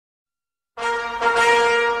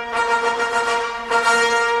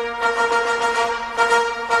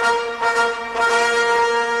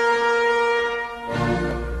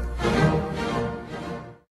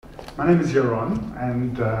My name is Yaron,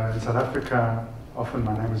 and in South Africa, often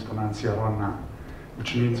my name is pronounced Yaron,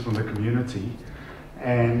 which means from the community.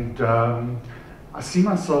 And I see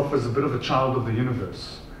myself as a bit of a child of the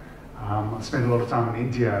universe. I spent a lot of time in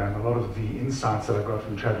India, and a lot of the insights that I got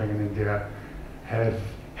from traveling in India have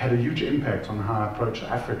had a huge impact on how I approach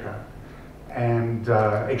Africa. And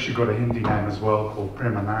actually got a Hindi name as well called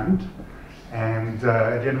Premanand. And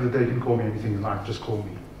at the end of the day, you can call me anything you like, just call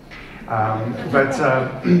me.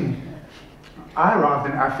 I arrived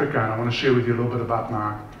in Africa, and I want to share with you a little bit about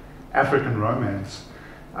my African romance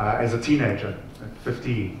as a teenager at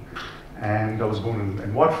 15. And I was born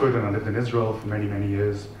in Watford, and I lived in Israel for many, many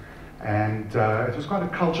years. And it was quite a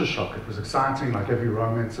culture shock. It was exciting, like every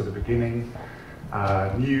romance at the beginning.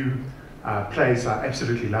 New place, I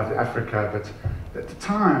absolutely loved Africa, but at the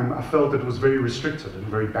time I felt it was very restricted and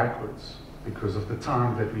very backwards because of the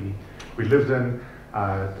time that we lived in.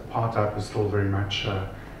 Apartheid was still very much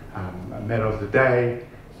a matter of the day,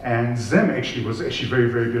 and Zim was very,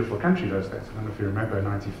 very beautiful country those days. I don't know if you remember, in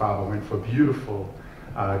 '95 I went for a beautiful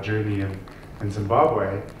journey in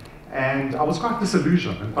Zimbabwe, and I was quite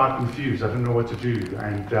disillusioned and quite confused. I didn't know what to do,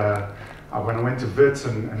 and when I went to Wits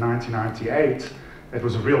in 1998, it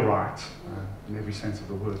was a real riot, in every sense of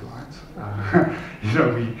the word, right?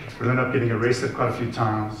 We ended up getting arrested quite a few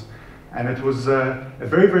times, and it was a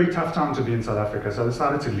very, very tough time to be in South Africa. So I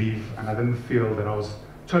decided to leave, and I didn't feel that I was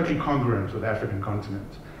totally congruent with the African continent.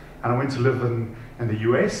 And I went to live in the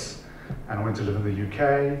US, and I went to live in the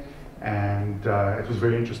UK, and it was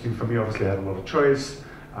very interesting for me. Obviously, I had a lot of choice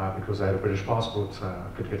because I had a British passport. I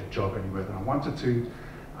could get a job anywhere that I wanted to.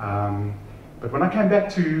 But when I came back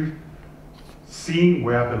to seeing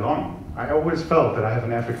where I belong, I always felt that I have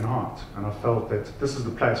an African heart, and I felt that this is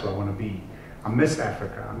the place where I want to be. I missed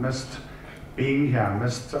Africa. I missed being here. I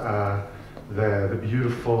missed the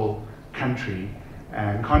beautiful country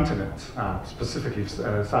and continent, specifically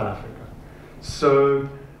South Africa. So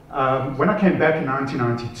when I came back in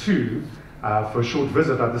 1992 for a short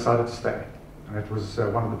visit, I decided to stay. And it was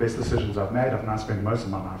one of the best decisions I've made. I've now spent most of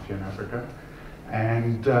my life here in Africa.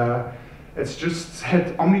 And it's just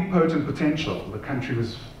had omnipotent potential. The country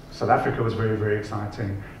South Africa was very, very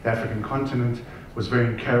exciting. The African continent was very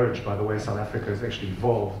encouraged by the way South Africa has actually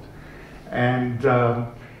evolved. And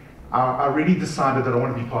I really decided that I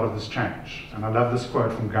want to be part of this change. And I love this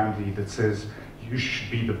quote from Gandhi that says, "You should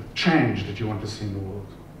be the change that you want to see in the world."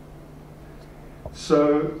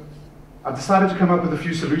 So I decided to come up with a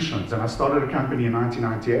few solutions, and I started a company in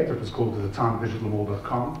 1998. It was called at the time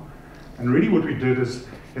digitalmall.com. And really what we did is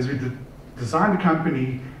we designed a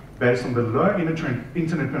company based on the low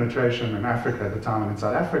internet penetration in Africa at the time and in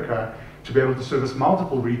South Africa to be able to service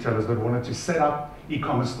multiple retailers that wanted to set up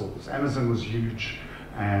e-commerce stores. Amazon was huge,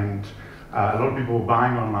 and a lot of people were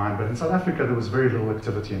buying online, but in South Africa there was very little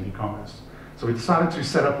activity in e-commerce. So we decided to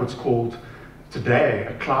set up what's called today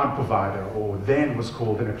a cloud provider, or then was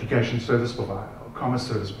called an application service provider, or commerce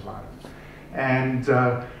service provider. And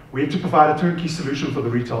we had to provide a turnkey solution for the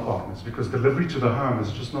retail partners because delivery to the home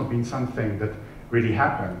has just not been something that really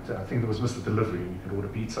happened. I think there was Mr. Delivery, you could order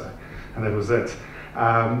pizza, and that was it.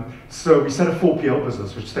 So we set a 4PL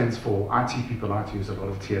business, which stands for IT people like to use a lot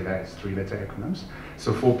of TLAs, three-letter acronyms.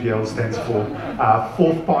 So 4PL stands for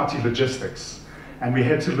fourth party logistics. And we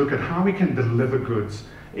had to look at how we can deliver goods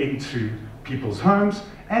into people's homes,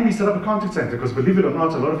 and we set up a contact center, because believe it or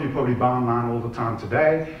not, a lot of you probably buy online all the time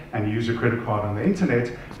today, and you use your credit card on the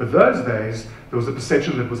internet, but those days, there was a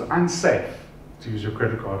perception that it was unsafe to use your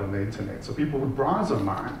credit card on the internet. So people would browse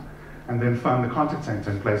online, and then phone the contact center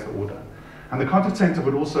and place the order. And the contact center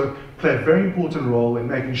would also play a very important role in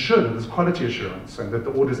making sure that there's quality assurance, and that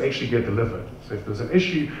the orders actually get delivered. So if there was an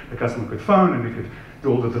issue, the customer could phone, and we could do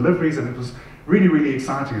all the deliveries, and it was really, really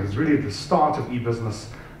exciting. It was really the start of e-business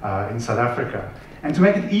in South Africa. And to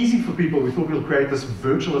make it easy for people, we thought we'll create this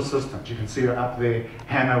virtual assistant. You can see her up there,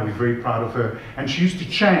 Hannah, we're very proud of her. And she used to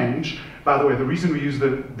change, by the way, the reason we use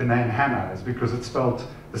the name Hannah is because it's spelled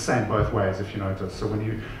the same both ways, if you notice. So when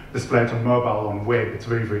you display it on mobile, on web, it's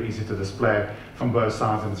very, very easy to display from both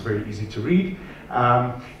sides, and it's very easy to read.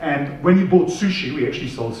 And when you bought sushi, we actually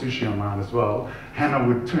sold sushi online as well, Hannah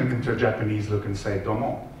would turn into a Japanese look and say,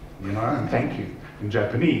 "Domo," and thank you in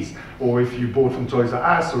Japanese. Or if you bought from Toys R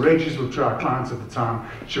Us or Reggie's, which were our clients at the time,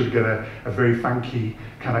 she would get a very funky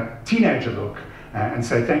kind of teenager look and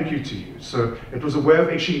say thank you to you. So it was a way of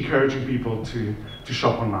actually encouraging people to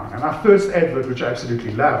shop online. And our first advert, which I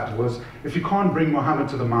absolutely loved, was, if you can't bring Mohammed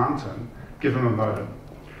to the mountain, give him a modem.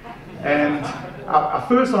 And our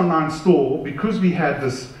first online store, because we had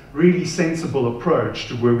this really sensible approach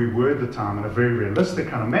to where we were at the time and a very realistic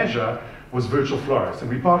kind of measure, was Virtual Florist. And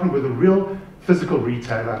we partnered with a real physical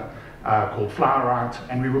retailer called Flower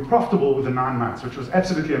and we were profitable within 9 months, which was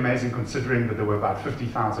absolutely amazing considering that there were about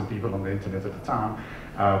 50,000 people on the internet at the time,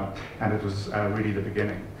 and it was really the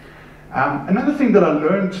beginning. Another thing that I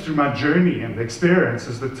learned through my journey and the experience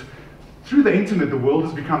is that through the internet, the world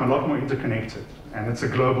has become a lot more interconnected, and it's a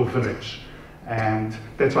global village. And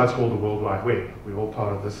that's why it's called the World Wide Web. We're all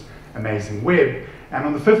part of this amazing web. And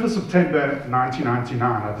on the 5th of September 1999,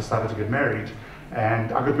 I decided to get married.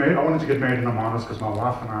 And I wanted to get married in Hermanus because my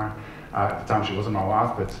wife and I, at the time she wasn't my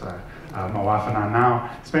wife, but my wife and I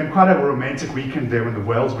now spent quite a romantic weekend there when the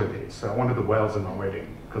whales were there. So I wanted the whales in my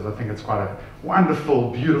wedding because I think it's quite a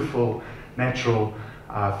wonderful, beautiful, natural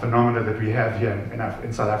phenomena that we have here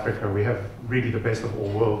in South Africa. We have really the best of all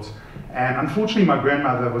worlds. And unfortunately, my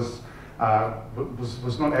grandmother was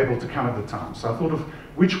not able to come at the time. So I thought of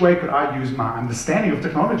which way could I use my understanding of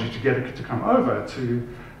technology to get her to come over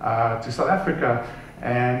to South Africa.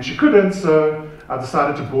 And she couldn't, so I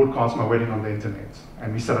decided to broadcast my wedding on the internet.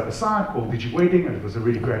 And we set up a site called DigiWedding, and it was a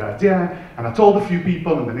really great idea. And I told a few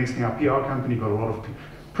people, and the next thing our PR company got a lot of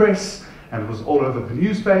press, and it was all over the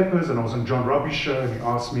newspapers, and I was on John Robbie's show, and he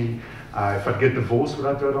asked me if I'd get divorced, would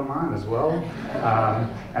I do it online as well?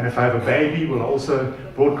 And if I have a baby, we'll also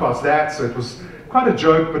broadcast that. So it was quite a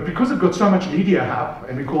joke, but because it got so much media hype,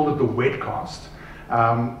 and we called it the Wedcast,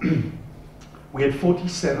 we had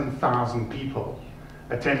 47,000 people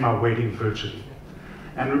attend my wedding virtually.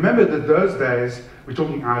 And remember that those days, we're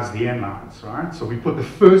talking ISDN lines, right? So we put the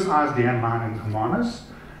first ISDN line in Hermanus,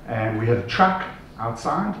 and we had a truck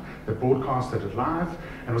outside that broadcasted it live,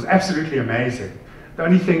 and it was absolutely amazing. The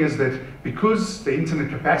only thing is that because the internet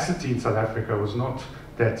capacity in South Africa was not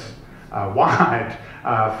that wide,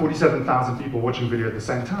 47,000 people watching video at the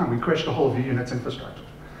same time, we crashed the whole of UNet's infrastructure.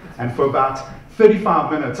 And for about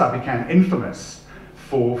 35 minutes, I became infamous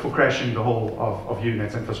for crashing the whole of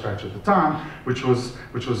UNet's infrastructure at the time, which was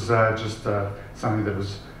just something that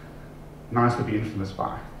was nice to be infamous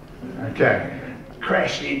by. Okay,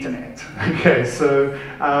 crash the internet. Okay, so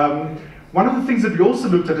one of the things that we also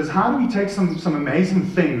looked at is how do we take some amazing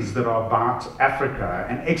things that are about Africa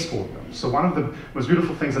and export them. So one of the most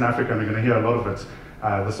beautiful things in Africa, and we're going to hear a lot of it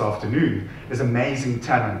this afternoon, is amazing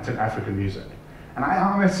talent in African music. And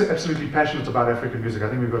I'm absolutely passionate about African music. I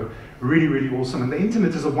think we've got really, really awesome. And the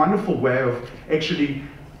internet is a wonderful way of actually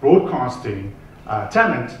broadcasting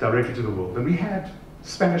talent directly to the world. And we had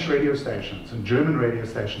Spanish radio stations and German radio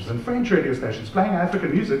stations and French radio stations playing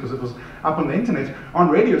African music because it was up on the internet on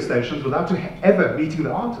radio stations without ever meeting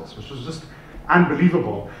the artists, which was just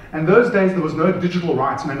unbelievable. And those days there was no digital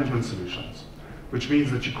rights management solutions, which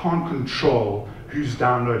means that you can't control who's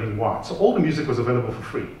downloading what. So all the music was available for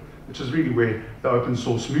free, which is really where the open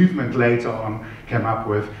source movement later on came up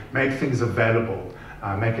with, make things available,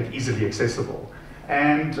 make it easily accessible.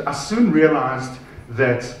 And I soon realized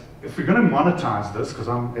that if we're going to monetize this, because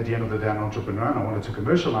I'm at the end of the day an entrepreneur and I wanted to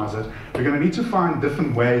commercialize it, we're going to need to find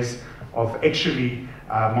different ways of actually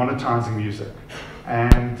monetizing music.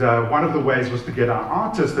 And one of the ways was to get our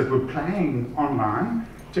artists that were playing online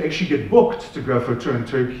to actually get booked to go for a tour in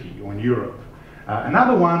Turkey or in Europe.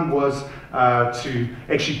 Another one was to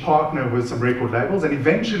actually partner with some record labels, and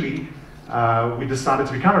eventually we decided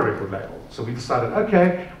to become a record label. So we decided,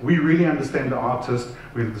 okay, we really understand the artist,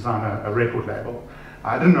 we'll design a record label.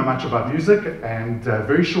 I didn't know much about music, and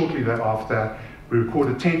very shortly thereafter, we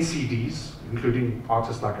recorded 10 CDs, including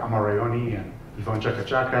artists like Amarayoni and Yvonne Chaka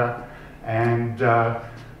Chaka, and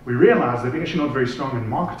we realized that we're actually not very strong in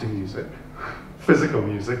marketing music, physical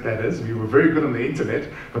music, that is. We were very good on the internet,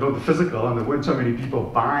 but not the physical, and there weren't so many people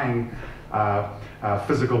buying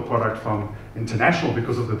physical product from international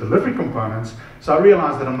because of the delivery components. So I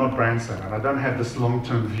realized that I'm not Branson, and I don't have this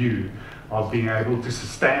long-term view of being able to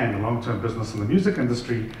sustain a long-term business in the music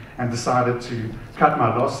industry, and decided to cut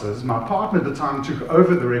my losses. My partner at the time took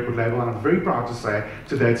over the record label, and I'm very proud to say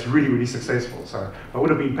today it's really, really successful. So I would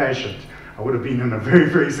have been patient. I would have been in a very,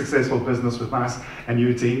 very successful business with nice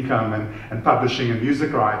annuity income and publishing and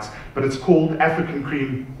music rights, but it's called African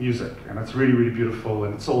Cream Music, and it's really, really beautiful,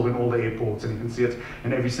 and it's sold in all the airports, and you can see it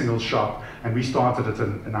in every single shop, and we started it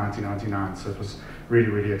in 1999, so it was really,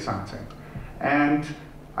 really exciting. And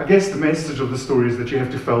I guess the message of the story is that you have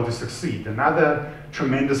to fail to succeed. Another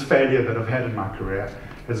tremendous failure that I've had in my career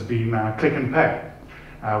has been Click and Pay.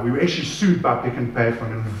 We were actually sued by Pick and Pay for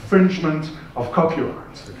an infringement of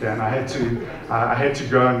copyright. Okay? And I had to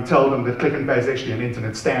go and tell them that Click and Pay is actually an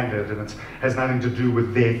internet standard, and it has nothing to do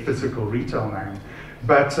with their physical retail name.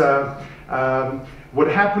 But what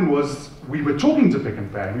happened was we were talking to Pick and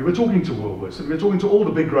Pay, and we were talking to Woolworths, and we were talking to all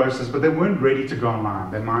the big grocers, but they weren't ready to go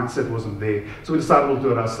online. Their mindset wasn't there. So we decided we'll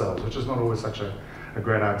do it ourselves, which is not always such a a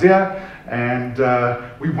great idea. And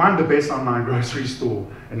we won the best online grocery store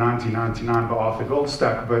in 1999 by Arthur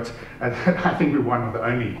Goldstuck, but I think we were one of the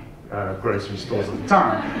only grocery stores at the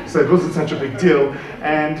time, so it wasn't such a big deal.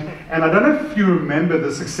 And I don't know if you remember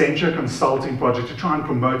this Accenture consulting project to try and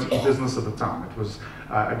promote e-business at the time. It was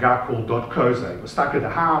a guy called .Koza. He was stuck at a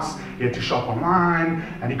house, he had to shop online,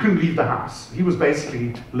 and he couldn't leave the house. He was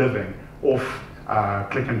basically living off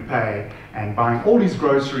Click and Pay and buying all these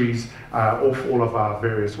groceries off all of our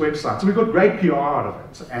various websites. So we got great PR out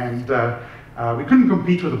of it. And we couldn't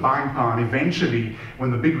compete with the buying power, and eventually, when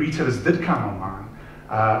the big retailers did come online,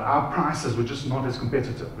 our prices were just not as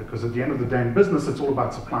competitive, because at the end of the day in business, it's all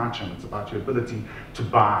about supply chain. It's about your ability to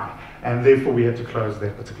buy, and therefore we had to close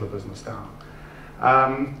that particular business down.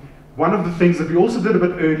 One of the things that we also did a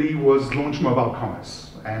bit early was launch mobile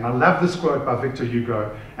commerce. And I love this quote by Victor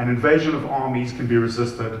Hugo: "An invasion of armies can be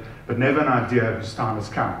resisted, but never an idea whose time has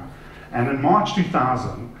come." And in March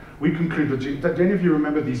 2000, we concluded, do any of you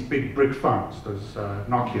remember these big brick phones, those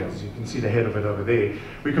Nokias? You can see the head of it over there.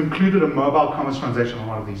 We concluded a mobile commerce transaction on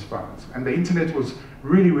one of these phones. And the internet was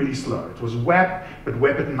really, really slow. It was WAP, but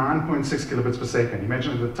WAP at 9.6 kilobits per second.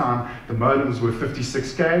 Imagine at the time, the modems were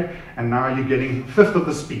 56K, and now you're getting a fifth of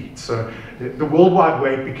the speed. So the worldwide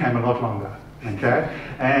wait became a lot longer, okay?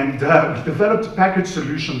 And we developed a package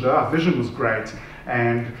solution though. Our vision was great.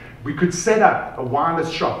 And we could set up a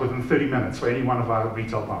wireless shop within 30 minutes for any one of our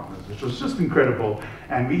retail partners, which was just incredible.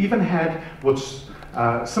 And we even had what's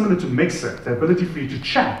similar to Mixit, the ability for you to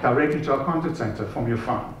chat directly to our contact center from your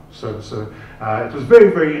phone. So it was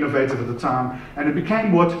very, very innovative at the time, and it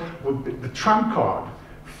became what the trump card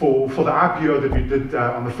for the IPO that we did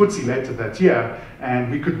on the FTSE later that year.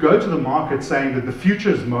 And we could go to the market saying that the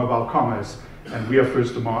future is mobile commerce, and we are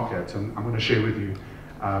first to market. And I'm going to share with you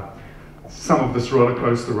some of this roller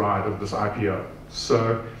coaster ride of this IPO.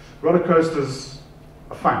 So roller coasters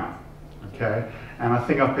are fun, okay? And I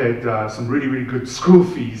think I paid some really, really good school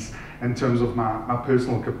fees in terms of my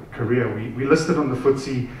personal career. We listed on the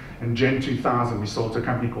FTSE in Jan 2000. We sold to a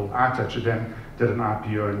company called iTouch, who then did an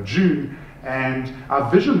IPO in June. And our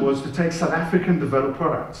vision was to take South African developed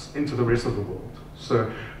products into the rest of the world. So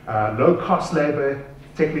low cost labor,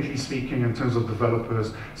 technically speaking, in terms of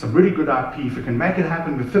developers, some really good IP. If we can make it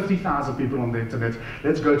happen with 50,000 people on the internet,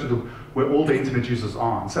 let's go to where all the internet users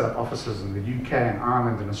are and set up offices in the UK and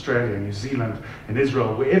Ireland and Australia and New Zealand and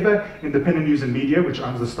Israel. Wherever Independent News and Media, which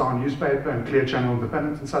owns the Star newspaper, and Clear Channel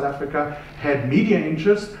Independent in South Africa, had media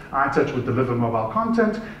interest, iTouch would deliver mobile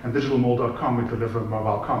content, and digitalmall.com would deliver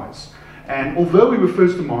mobile commerce. And although we were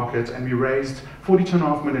first to market and we raised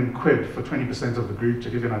 42.5 million quid for 20% of the group, to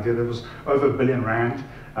give you an idea, there was over R1 billion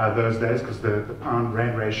those days, because the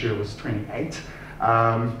pound-rand ratio was 28.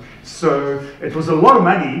 So it was a lot of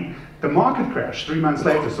money. The market crashed 3 months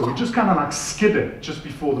later, so we just kind of like skidded just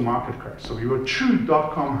before the market crash. So we were a true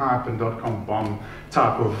dot-com hype and dot-com bomb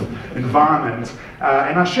type of environment.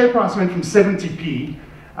 And our share price went from 70p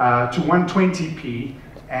to 120p.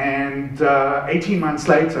 And 18 months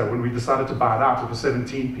later, when we decided to buy it out, it was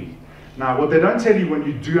 17p. Now, what they don't tell you when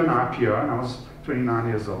you do an IPO, and I was 29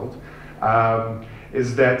 years old,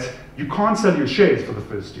 is that you can't sell your shares for the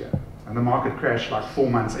first year. And the market crashed like 4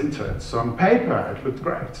 months into it. So on paper, it looked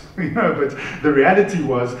great, but the reality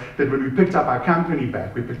was that when we picked up our company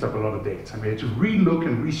back, we picked up a lot of debt. And we had to re-look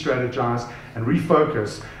and re-strategize and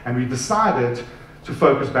refocus. And we decided to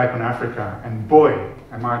focus back on Africa. And boy,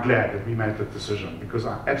 am I glad that we made that decision, because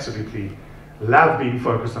I absolutely love being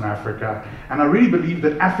focused on Africa. And I really believe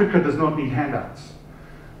that Africa does not need handouts.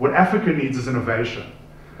 What Africa needs is innovation.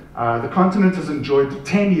 The continent has enjoyed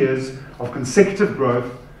 10 years of consecutive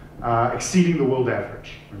growth, exceeding the world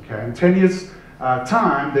average. Okay? In 10 years'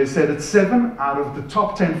 time, they said that 7 out of the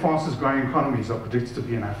top 10 fastest growing economies are predicted to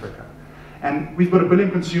be in Africa. And we've got 1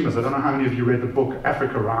 billion consumers. I don't know how many of you read the book,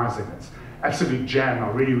 Africa Rising. It's absolute jam. I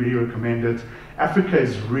really, really recommend it. Africa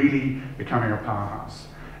is really becoming a powerhouse.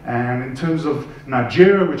 And in terms of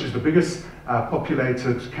Nigeria, which is the biggest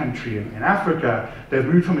populated country in Africa, they've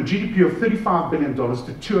moved from a GDP of $35 billion to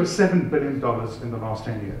 $207 billion in the last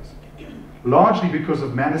 10 years. Largely because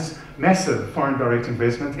of massive foreign direct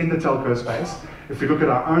investment in the telco space. If we look at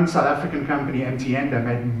our own South African company, MTN, they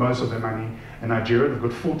made most of their money in Nigeria. They've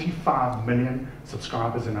got 45 million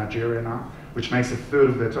subscribers in Nigeria now, which makes 1/3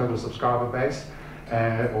 of their total subscriber base,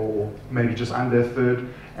 or maybe just under 1/3.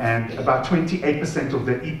 And about 28% of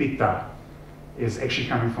their EBITDA is actually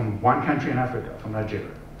coming from one country in Africa, from Nigeria,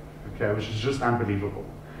 okay, which is just unbelievable.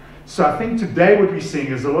 So I think today what we're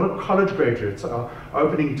seeing is a lot of college graduates are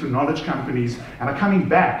opening to knowledge companies and are coming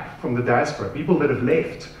back from the diaspora. People that have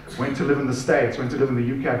left, went to live in the States, went to live in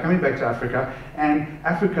the UK, are coming back to Africa, and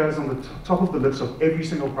Africa is on the top of the lips of every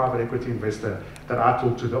single private equity investor that I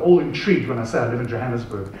talk to. They're all intrigued when I say I live in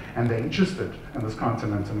Johannesburg, and they're interested in this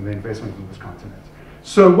continent and in the investment in this continent.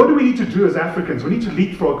 So what do we need to do as Africans? We need to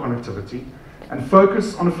leapfrog connectivity and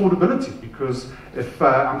focus on affordability, because if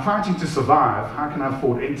I'm fighting to survive, how can I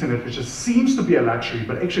afford internet, which just seems to be a luxury,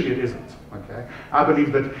 but actually it isn't, okay? I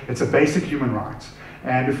believe that it's a basic human right.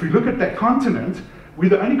 And if we look at that continent, we're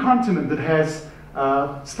the only continent that has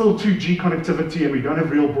still 2G connectivity, and we don't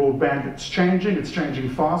have real broadband. It's changing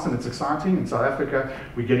fast, and it's exciting. In South Africa,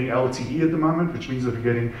 we're getting LTE at the moment, which means that we're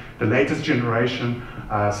getting the latest generation.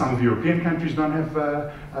 Some of European countries don't have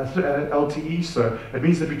LTE, so it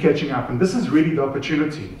means that we're catching up. And this is really the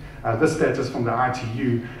opportunity, this data is from the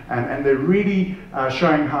ITU, and they're really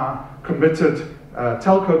showing how committed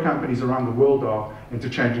telco companies around the world are into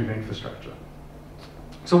changing the infrastructure.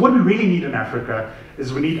 So what we really need in Africa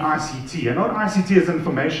is we need ICT, and not ICT as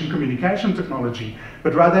information communication technology,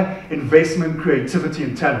 but rather investment, creativity,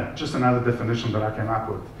 and talent, just another definition that I came up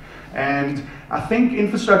with. And I think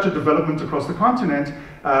infrastructure development across the continent,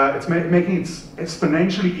 it's making it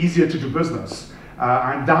exponentially easier to do business.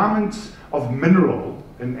 Our endowment of mineral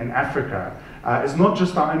in Africa is not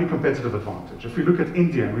just our only competitive advantage. If we look at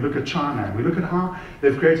India, and we look at China, and we look at how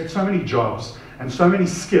they've created so many jobs and so many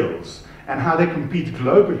skills, and how they compete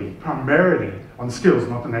globally, primarily on skills,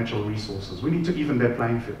 not the natural resources. We need to even their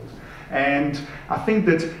playing field. And I think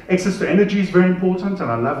that access to energy is very important, and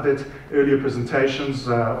I loved it earlier presentations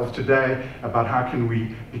of today about how can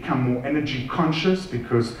we become more energy conscious,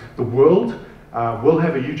 because the world will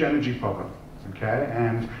have a huge energy problem, okay?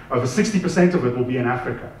 And over 60% of it will be in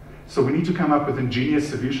Africa. So we need to come up with ingenious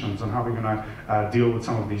solutions on how we're going to deal with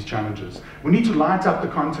some of these challenges. We need to light up the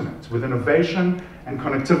continent with innovation and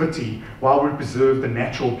connectivity while we preserve the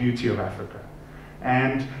natural beauty of Africa.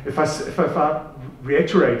 And if I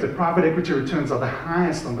reiterate that private equity returns are the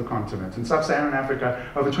highest on the continent, in sub-Saharan Africa,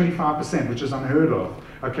 over 25%, which is unheard of,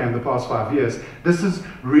 okay, in the past 5 years, this is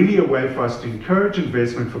really a way for us to encourage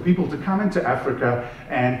investment, for people to come into Africa,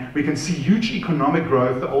 and we can see huge economic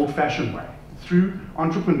growth the old-fashioned way, through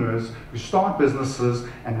entrepreneurs who start businesses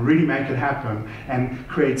and really make it happen and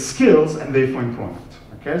create skills and therefore employment.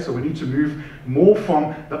 Okay, so we need to move more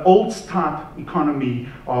from the old type economy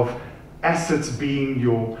of assets being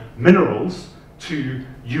your minerals to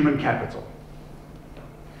human capital.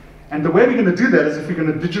 And the way we're going to do that is if we're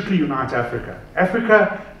going to digitally unite Africa.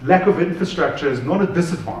 Africa, lack of infrastructure is not a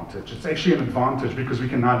disadvantage, it's actually an advantage, because we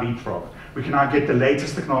can now leapfrog. We can now get the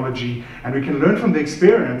latest technology, and we can learn from the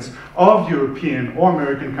experience of European or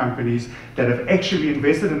American companies that have actually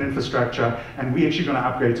invested in infrastructure, and we're actually going to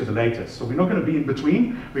upgrade to the latest. So we're not going to be in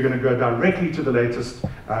between, we're going to go directly to the latest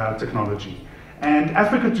technology. And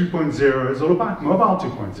Africa 2.0 is all about mobile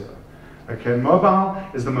 2.0. Okay, mobile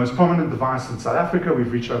is the most prominent device in South Africa.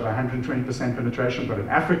 We've reached over 120% penetration, but in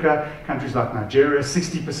Africa, countries like Nigeria,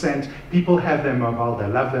 60%, people have their mobile, they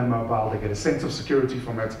love their mobile, they get a sense of security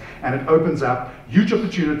from it, and it opens up huge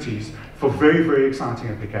opportunities for very, very exciting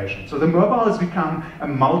applications. So the mobile has become a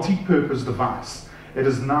multi-purpose device. It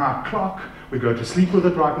is now a clock. We go to sleep with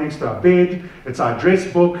it right next to our bed. It's our address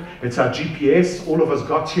book. It's our GPS. All of us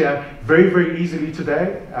got here very, very easily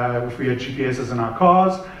today. If we had GPSs in our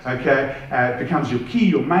cars, okay, it becomes your key,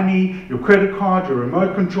 your money, your credit card, your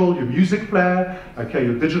remote control, your music player, okay,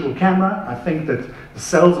 your digital camera. I think that the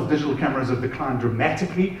sales of digital cameras have declined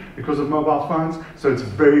dramatically because of mobile phones. So it's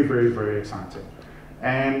very, very, very exciting.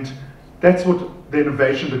 And that's what the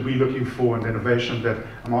innovation that we're looking for, and the innovation that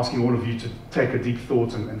I'm asking all of you to take a deep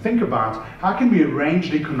thought and think about. How can we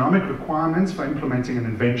arrange the economic requirements for implementing an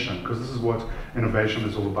invention? Because this is what innovation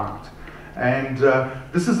is all about. And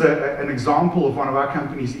this is an example of one of our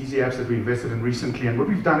companies, Easy Apps, that we invested in recently. And what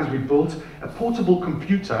we've done is we built a portable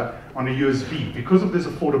computer on a USB. Because of these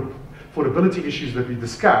affordability issues that we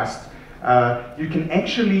discussed, you can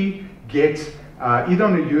actually get either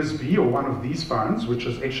on a USB or one of these phones, which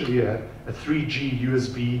is actually a 3G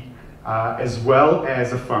USB, as well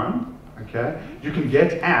as a phone, okay? You can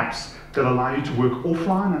get apps that allow you to work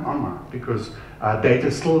offline and online, because data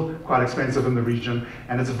is still quite expensive in the region,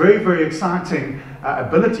 and it's a very, very exciting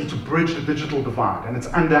ability to bridge the digital divide, and it's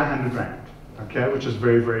under 100 Rand, okay, which is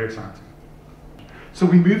very, very exciting. So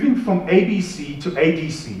we're moving from ABC to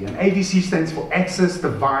ADC, and ADC stands for access,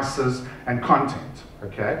 devices, and content.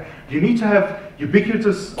 Okay? You need to have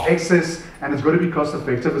ubiquitous access, and it's got to be cost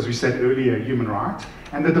effective, as we said earlier, human right.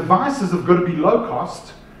 And the devices have got to be low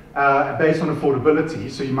cost, based on affordability.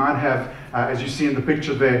 So you might have as you see in the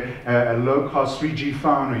picture there, a low-cost 3G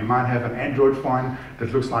phone, or you might have an Android phone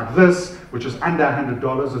that looks like this, which is under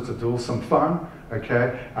 $100. It's a dual SIM phone,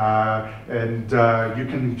 okay? You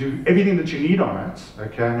can do everything that you need on it,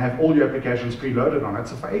 okay, and have all your applications preloaded on it.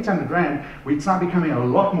 So for 800 Rand, it's now becoming a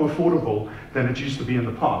lot more affordable than it used to be in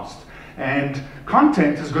the past. And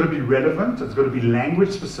content has got to be relevant, it's got to be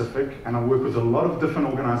language specific, and I work with a lot of different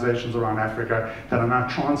organizations around Africa that are now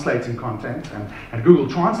translating content, and Google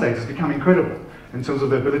Translate has become incredible in terms of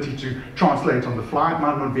the ability to translate on the fly. It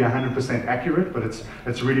might not be 100% accurate, but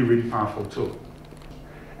it's really, really powerful tool.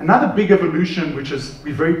 Another big evolution, which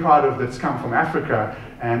we're very proud of, that's come from Africa,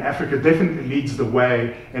 and Africa definitely leads the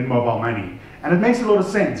way in mobile money. And it makes a lot of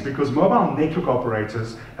sense because mobile network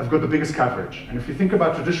operators have got the biggest coverage. And if you think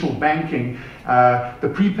about traditional banking,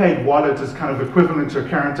 the prepaid wallet is kind of equivalent to a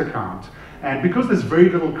current account. And because there's very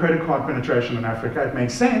little credit card penetration in Africa, it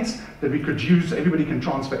makes sense that we could use, everybody can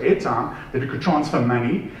transfer airtime, that we could transfer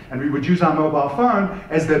money, and we would use our mobile phone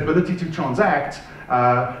as the ability to transact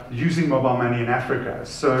using mobile money in Africa.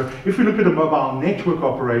 So if we look at a mobile network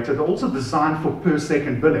operator, they're also designed for per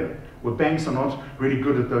second billing, where banks are not really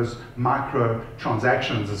good at those micro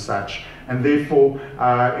transactions as such. And therefore,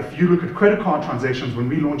 if you look at credit card transactions, when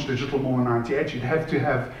we launched Digital Mall in 98, you'd have to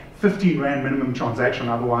have 15 Rand minimum transaction,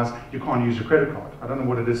 otherwise you can't use your credit card. I don't know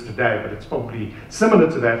what it is today, but it's probably similar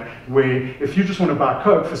to that, where if you just want to buy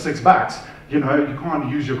Coke for $6, you know, you can't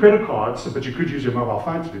use your credit cards, but you could use your mobile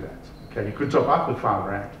phone to do that. Okay, you could top up with 5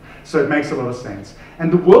 Rand. So it makes a lot of sense.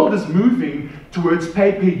 And the world is moving towards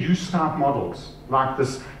pay-per-use type models, like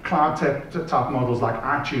this cloud type models like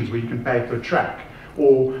iTunes, where you can pay per track.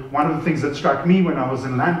 Or one of the things that struck me when I was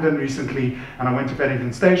in London recently, and I went to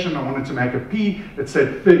Paddington Station, I wanted to make a P, it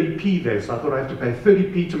said 30p there, so I thought I have to pay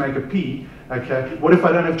 30p to make a P, okay? What if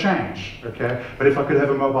I don't have change, okay? But if I could have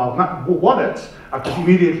a mobile wallet, I could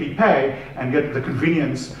immediately pay and get the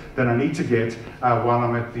convenience that I need to get while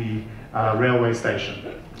I'm at the railway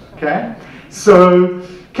station, okay? So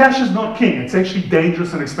cash is not king. It's actually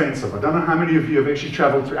dangerous and expensive. I don't know how many of you have actually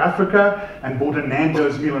traveled to Africa and bought a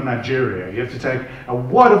Nando's meal in Nigeria. You have to take a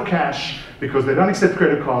wad of cash because they don't accept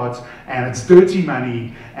credit cards, and it's dirty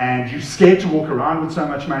money, and you're scared to walk around with so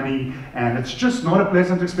much money, and it's just not a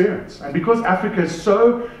pleasant experience. And because Africa is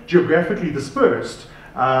so geographically dispersed,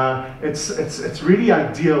 it's really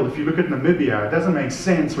ideal. If you look at Namibia, it doesn't make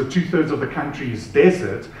sense with 2/3 of the country is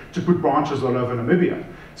desert to put branches all over Namibia.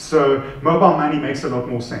 So mobile money makes a lot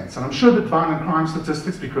more sense. And I'm sure that violent crime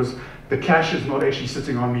statistics, because the cash is not actually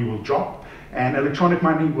sitting on me, will drop. And electronic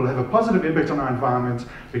money will have a positive impact on our environment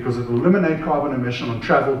because it will eliminate carbon emission on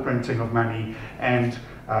travel, printing of money, and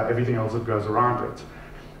everything else that goes around it.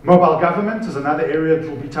 Mobile government is another area that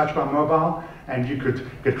will be touched by mobile, and you could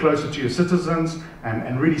get closer to your citizens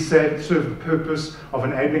and really serve the purpose of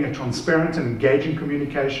enabling a transparent and engaging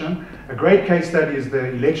communication. A great case study is the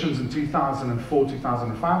elections in 2004,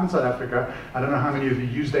 2005 in South Africa. I don't know how many of you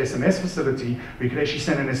used the SMS facility, but you could actually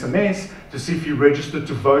send an SMS to see if you registered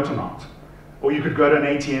to vote or not. Or you could go to an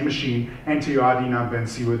ATM machine, enter your ID number, and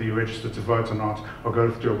see whether you're registered to vote or not, or go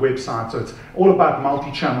to a website. So it's all about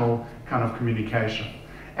multi-channel kind of communication.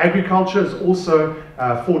 Agriculture is also,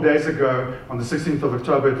 4 days ago, on the 16th of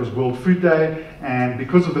October, it was World Food Day, and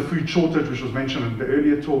because of the food shortage, which was mentioned in the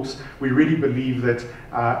earlier talks, we really believe that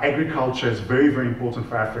agriculture is very, very important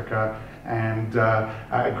for Africa. And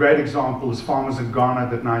a great example is farmers in Ghana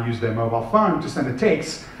that now use their mobile phone to send a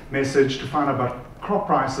text message to find out about crop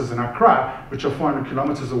prices in Accra, which are 400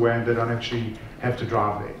 kilometers away, and they don't actually have to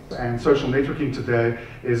drive there. And social networking today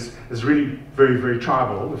is really very, very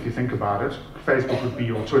tribal, if you think about it. Facebook would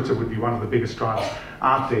be, or Twitter would be, one of the biggest tribes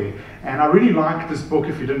out there. And I really like this book,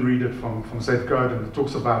 if you didn't read it, from Seth Godin, and it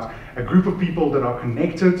talks about a group of people that are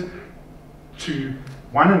connected to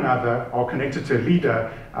one another, are connected to a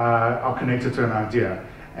leader, are connected to an idea.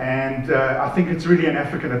 And I think it's really an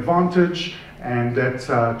African advantage, and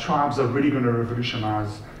that tribes are really going to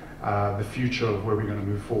revolutionize the future of where we're going to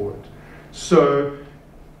move forward. So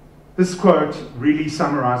this quote really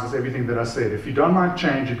summarizes everything that I said. If you don't like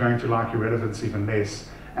change, you're going to like irrelevance even less.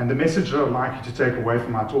 And the message that I'd like you to take away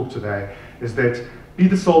from our talk today is that be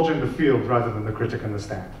the soldier in the field rather than the critic in the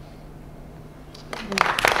stand.